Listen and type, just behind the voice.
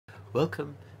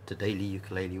Welcome to Daily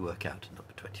Ukulele Workout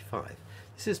number 25.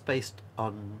 This is based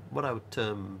on what I would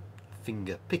term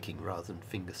finger picking rather than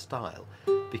finger style,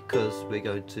 because we're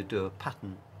going to do a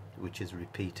pattern which is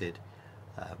repeated,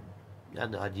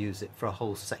 and I'd use it for a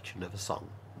whole section of a song.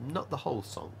 Not the whole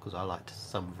song, because I like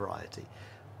some variety,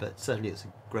 but certainly it's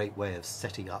a great way of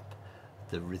setting up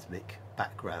the rhythmic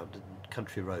background, and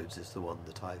Country Roads is the one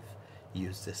that I've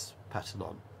used this pattern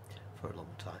on for a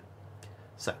long time.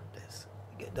 So let's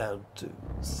get down to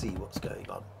see what's going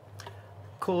on.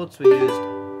 Chords, we used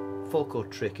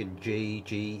 4-chord trick in G,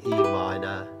 G, E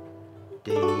minor,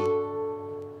 D,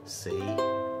 C.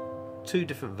 Two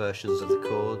different versions of the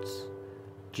chords: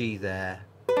 G there,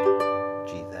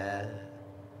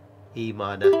 E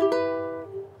minor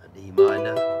and E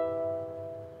minor,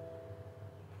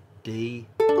 D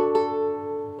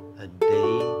and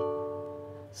D,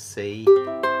 C,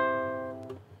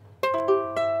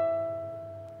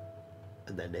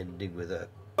 and then ending with a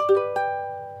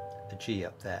G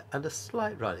up there and a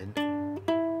slight run-in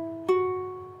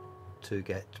to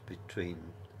get between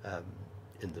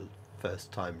in the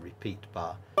first time repeat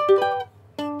bar.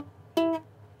 Now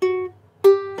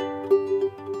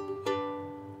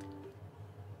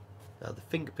the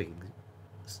finger picking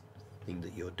thing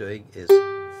that you're doing is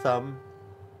thumb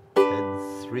and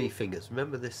 3 fingers.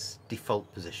 Remember this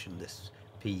default position, this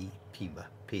P,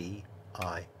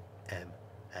 I, M,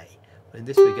 A. In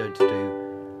this we're going to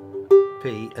do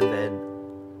P and then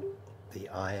the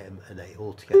I, M and A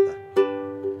all together.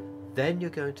 Then you're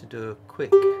going to do a quick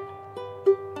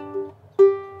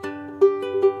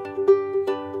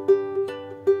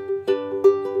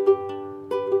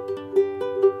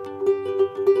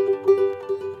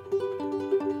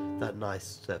that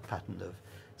nice pattern of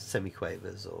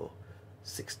semiquavers or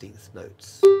 16th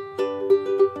notes.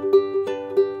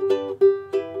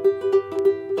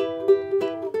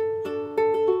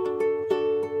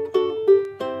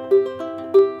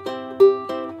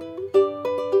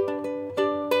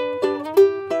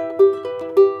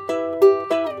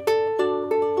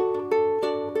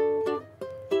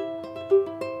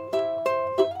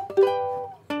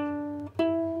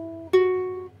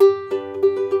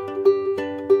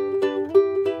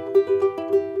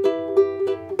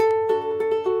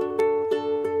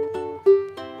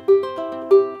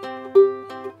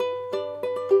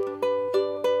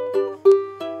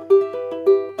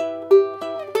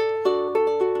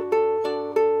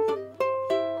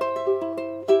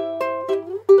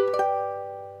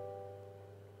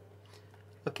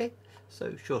 Okay,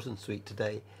 so short and sweet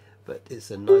today, but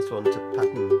it's a nice one to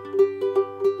pattern,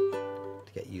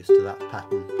 to get used to that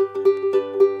pattern.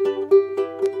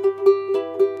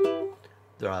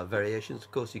 There are variations,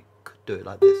 of course. You could do it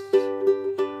like this.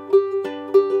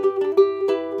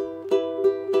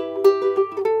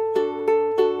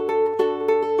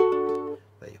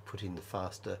 Where you're putting the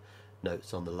faster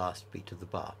notes on the last beat of the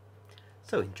bar.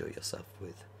 So enjoy yourself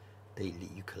with Daily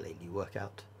Ukulele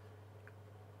Workout.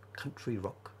 Country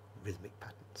rock rhythmic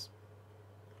pattern.